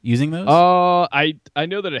those? Using those? I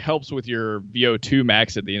know that it helps with your VO2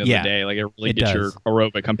 max at the end of the day. Like it really gets your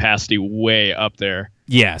aerobic capacity way up there.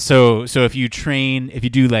 Yeah. So if you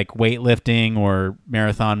do like weightlifting or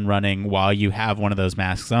marathon running while you have one of those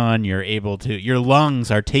masks on, your lungs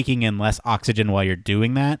are taking in less oxygen while you're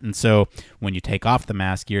doing that. And so when you take off the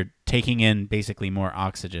mask, you're taking in basically more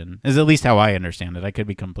oxygen, is at least how I understand it. I could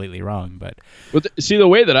be completely wrong, but see, the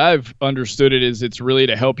way that I've understood it is it's really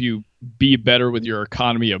to help you be better with your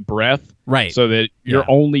economy of breath, right? So that you're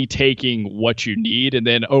only taking what you need, and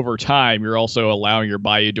then over time you're also allowing your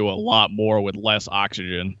body to do a lot more with less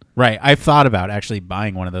oxygen. Right. I've thought about actually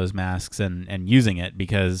buying one of those masks and using it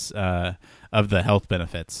because of the health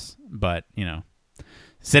benefits, but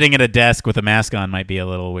sitting at a desk with a mask on might be a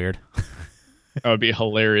little weird. That would be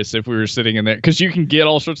hilarious if we were sitting in there, because you can get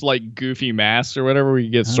all sorts of like goofy masks or whatever. We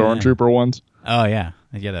get stormtrooper ones. Oh yeah,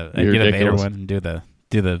 I get a Vader one and do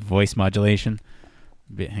the voice modulation.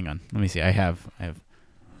 Hang on, let me see. I have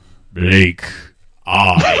Blake.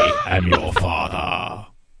 I am your father.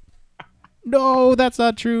 No, that's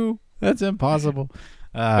not true. That's impossible.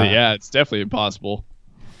 Yeah, it's definitely impossible.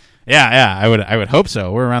 Yeah. I would hope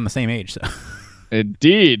so. We're around the same age. So.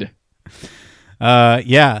 Indeed.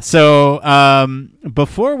 Yeah. So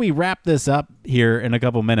before we wrap this up here in a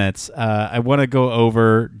couple minutes, I want to go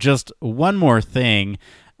over just one more thing,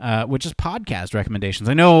 which is podcast recommendations.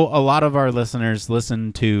 I know a lot of our listeners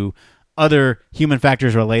listen to other human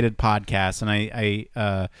factors related podcasts, and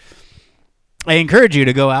I encourage you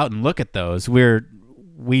to go out and look at those.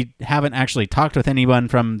 We haven't actually talked with anyone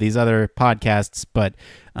from these other podcasts, but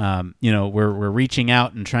we're reaching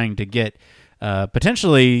out and trying to get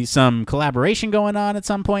potentially some collaboration going on at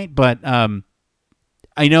some point. But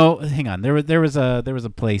I know. Hang on, there was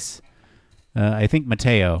a place I think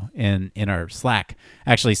Mateo in our Slack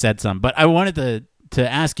actually said some. But I wanted to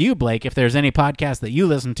ask you, Blake, if there's any podcast that you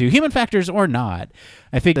listen to, Human Factors or not.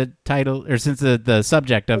 I think the title, or since the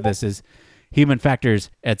subject of this is Human Factors,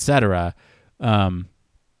 etc.,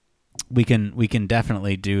 we can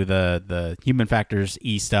definitely do the Human Factors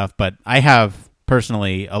stuff. But I have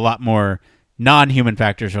personally a lot more non-Human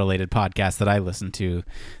Factors related podcasts that I listen to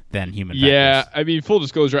than Human Factors. Yeah, I mean, full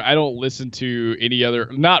disclosure, I don't listen to any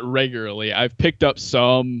other, not regularly. I've picked up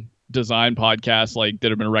some design podcasts like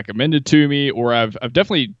that have been recommended to me, or I've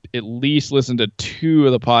definitely at least listened to 2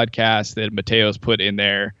 of the podcasts that Mateo's put in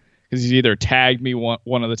there, because he's either tagged me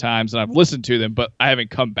one of the times and I've listened to them, but I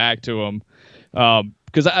haven't come back to them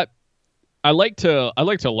because I like to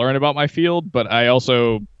learn about my field, but I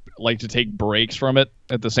also like to take breaks from it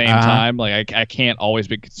at the same time. Like I can't always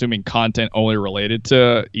be consuming content only related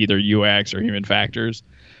to either UX or Human Factors.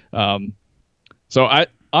 So I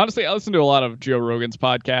listen to a lot of Joe Rogan's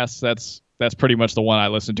podcasts. That's pretty much the one I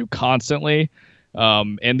listen to constantly.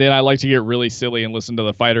 And then I like to get really silly and listen to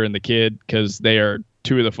The Fighter and The Kid, because they are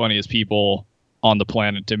 2 of the funniest people on the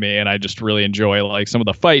planet to me, and I just really enjoy like some of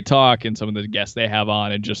the fight talk and some of the guests they have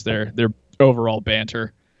on, and just their overall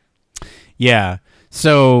banter. Yeah.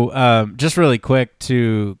 So just really quick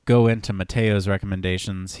to go into Mateo's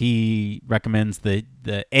recommendations, he recommends the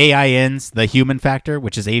AIN's The Human Factor,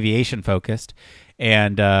 which is aviation focused,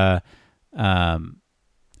 and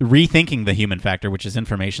Rethinking the Human Factor, which is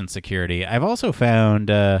information security. I've also found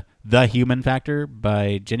The Human Factor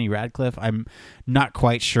by Jenny Radcliffe. I'm not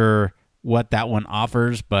quite sure what that one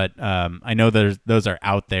offers, but I know those are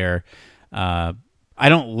out there. I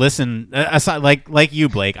don't listen aside, like you,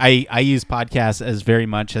 Blake. I use podcasts as very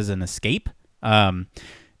much as an escape,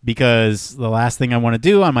 because the last thing I want to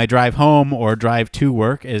do on my drive home or drive to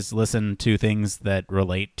work is listen to things that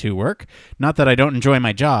relate to work. Not that I don't enjoy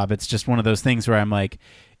my job. It's just one of those things where I'm like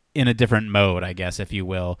in a different mode, I guess, if you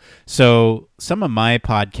will. So some of my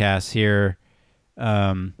podcasts here,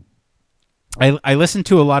 I listen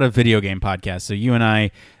to a lot of video game podcasts. So you and I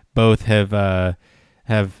both have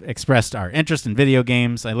expressed our interest in video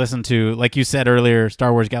games. I listen to, like you said earlier,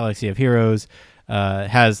 Star Wars Galaxy of Heroes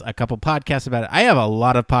has a couple podcasts about it. I have a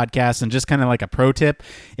lot of podcasts, and just kind of like a pro tip,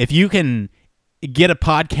 if you can get a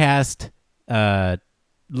podcast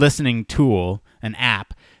listening tool, an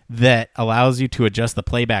app that allows you to adjust the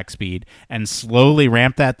playback speed and slowly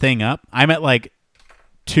ramp that thing up. I'm at like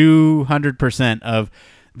 200% of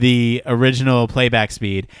the original playback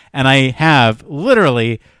speed, and I have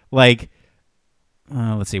literally like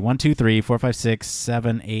let's see, 1, 2, 3, 4, 5, 6,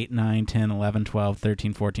 7, 8, 9, 10, 11, 12,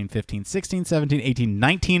 13, 14, 15, 16, 17, 18,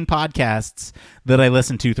 19 podcasts that I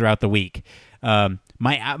listen to throughout the week.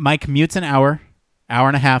 My commute's an hour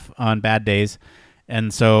and a half on bad days,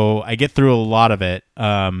 and so I get through a lot of it.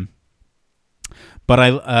 But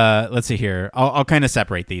let's see here. I'll kind of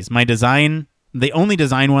separate these. The only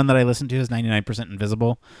design one that I listen to is 99%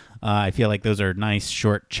 Invisible. I feel like those are nice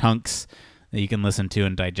short chunks that you can listen to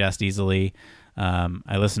and digest easily.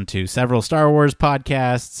 I listen to several Star Wars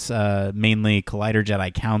podcasts, mainly Collider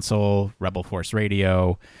Jedi Council, Rebel Force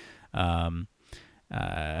Radio, and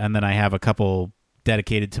then I have a couple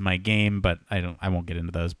dedicated to my game, but I won't get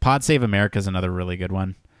into those. Pod Save America is another really good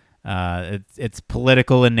one. It's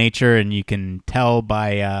political in nature, and you can tell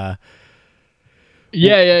by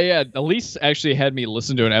Yeah. Elise actually had me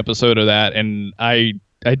listen to an episode of that, and I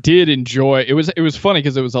did enjoy. It was funny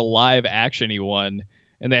because it was a live actiony one,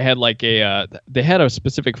 and they had like a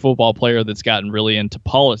specific football player that's gotten really into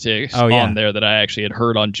politics on there that I actually had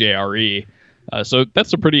heard on JRE. So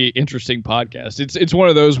that's a pretty interesting podcast. It's one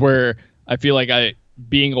of those where I feel like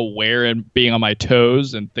being aware and being on my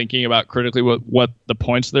toes and thinking about critically what the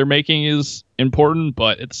points they're making is important,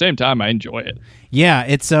 but at the same time I enjoy it. Yeah,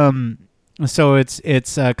 it's so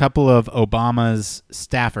it's a couple of Obama's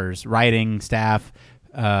staffers, writing staff,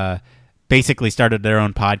 basically started their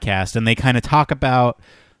own podcast, and they kind of talk about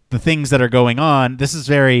the things that are going on. This is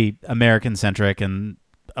very American-centric, and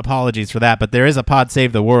apologies for that, but there is a Pod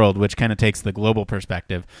Save the World, which kind of takes the global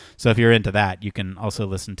perspective. So if you're into that, you can also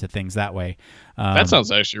listen to things that way. That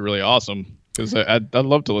sounds actually really awesome, because I'd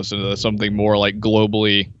love to listen to something more like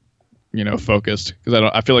globally, focused, because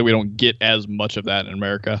I feel like we don't get as much of that in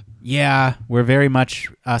America. Yeah, we're very much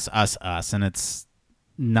us, and it's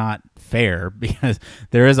not fair because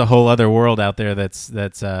there is a whole other world out there that's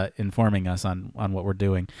informing us on what we're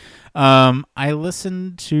doing. I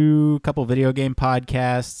listened to a couple video game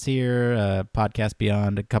podcasts here, Podcast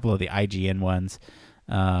Beyond, a couple of the IGN ones,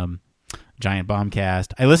 Giant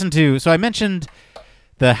Bombcast. I listened to, so I mentioned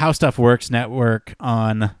the How Stuff Works network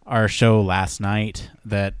on our show last night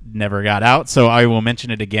that never got out, so I will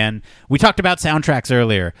mention it again. We talked about soundtracks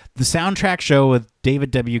earlier. The soundtrack show with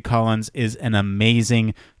David W. Collins is an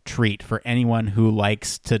amazing treat for anyone who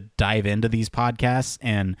likes to dive into these podcasts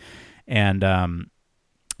and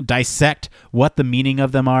dissect what the meaning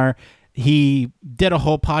of them are. He did a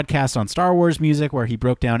whole podcast on Star Wars music where he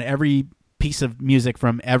broke down every piece of music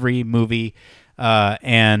from every movie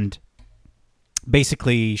and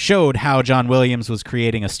basically showed how John Williams was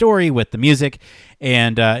creating a story with the music,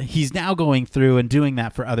 and he's now going through and doing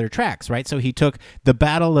that for other tracks, right? So he took the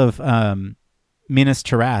Battle of Minas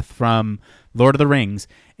Tirith from Lord of the Rings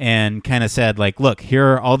and kind of said, like, look,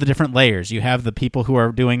 here are all the different layers. You have the people who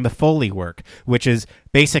are doing the Foley work, which is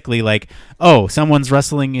basically like, oh, someone's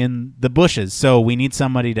rustling in the bushes, so we need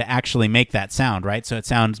somebody to actually make that sound, right? So it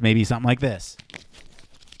sounds maybe something like this.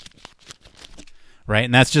 Right,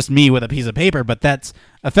 and that's just me with a piece of paper, but that's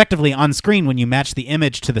effectively on screen when you match the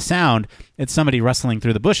image to the sound. It's somebody rustling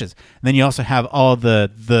through the bushes. And then you also have all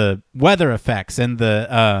the weather effects and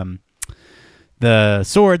the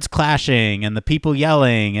swords clashing and the people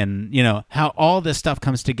yelling, and you know how all this stuff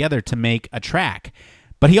comes together to make a track.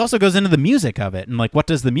 But he also goes into the music of it and like, what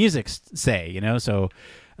does the music say? You know, so.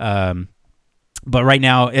 But right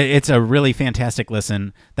now, it's a really fantastic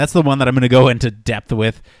listen. That's the one that I'm going to go into depth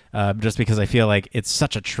with, just because I feel like it's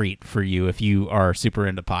such a treat for you if you are super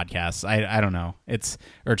into podcasts. I don't know,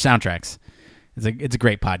 or soundtracks. It's a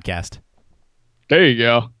great podcast. There you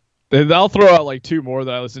go. I'll throw out like two more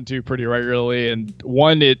that I listen to pretty regularly, and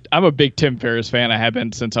one, I'm a big Tim Ferriss fan. I have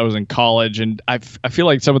been since I was in college, and I feel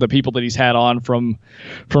like some of the people that he's had on, from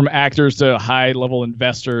actors to high level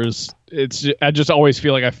investors, I just always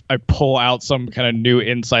feel like I pull out some kind of new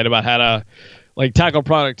insight about how to like tackle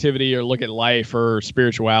productivity or look at life or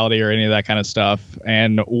spirituality or any of that kind of stuff.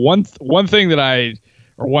 And one thing that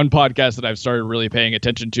one podcast that I've started really paying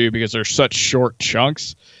attention to, because they're such short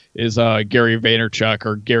chunks, is Gary Vaynerchuk,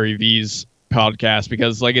 or Gary V's podcast,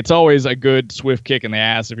 because like it's always a good swift kick in the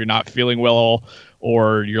ass if you're not feeling well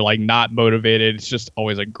or you're like not motivated. It's just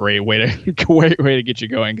always a great way to get you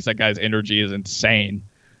going, because that guy's energy is insane.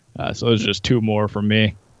 So those are just two more from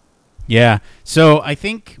me. Yeah. So I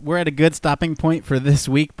think we're at a good stopping point for this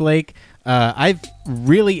week, Blake. I've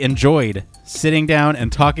really enjoyed sitting down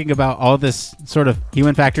and talking about all this sort of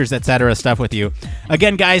human factors, etc. stuff with you.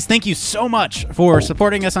 Again, guys, thank you so much for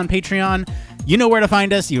supporting us on Patreon. You know where to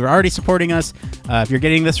find us. You're already supporting us. If you're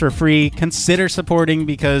getting this for free, consider supporting,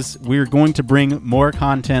 because we're going to bring more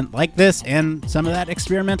content like this and some of that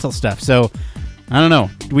experimental stuff. So I don't know.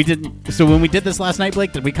 So when we did this last night,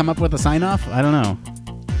 Blake, did we come up with a sign off? I don't know.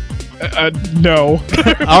 No.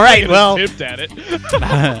 All right. Well, tipped at it.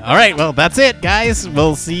 All right. Well, that's it, guys.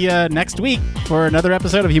 We'll see you next week for another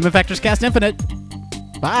episode of Human Factors Cast Infinite.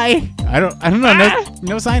 Bye. I don't know.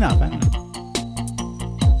 No sign off. I don't know.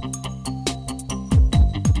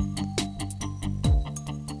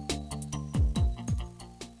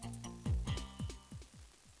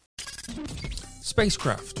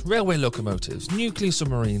 Spacecraft, railway locomotives, nuclear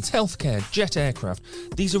submarines, healthcare, jet aircraft,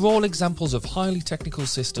 these are all examples of highly technical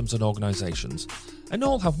systems and organisations, and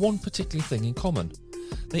all have one particular thing in common.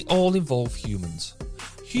 They all involve humans.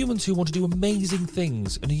 Humans who want to do amazing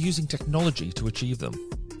things and are using technology to achieve them.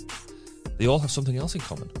 They all have something else in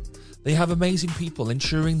common. They have amazing people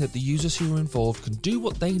ensuring that the users who are involved can do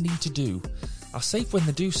what they need to do, are safe when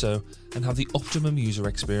they do so, and have the optimum user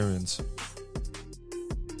experience.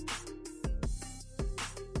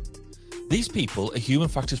 These people are Human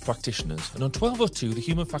Factors practitioners, and on 1202, the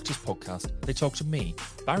Human Factors podcast, they talk to me,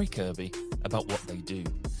 Barry Kirby, about what they do,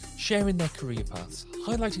 sharing their career paths,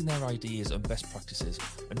 highlighting their ideas and best practices,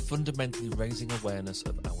 and fundamentally raising awareness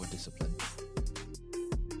of our discipline.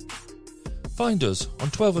 Find us on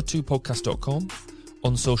 1202podcast.com,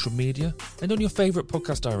 on social media, and on your favourite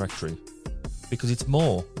podcast directory, because it's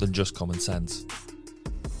more than just common sense.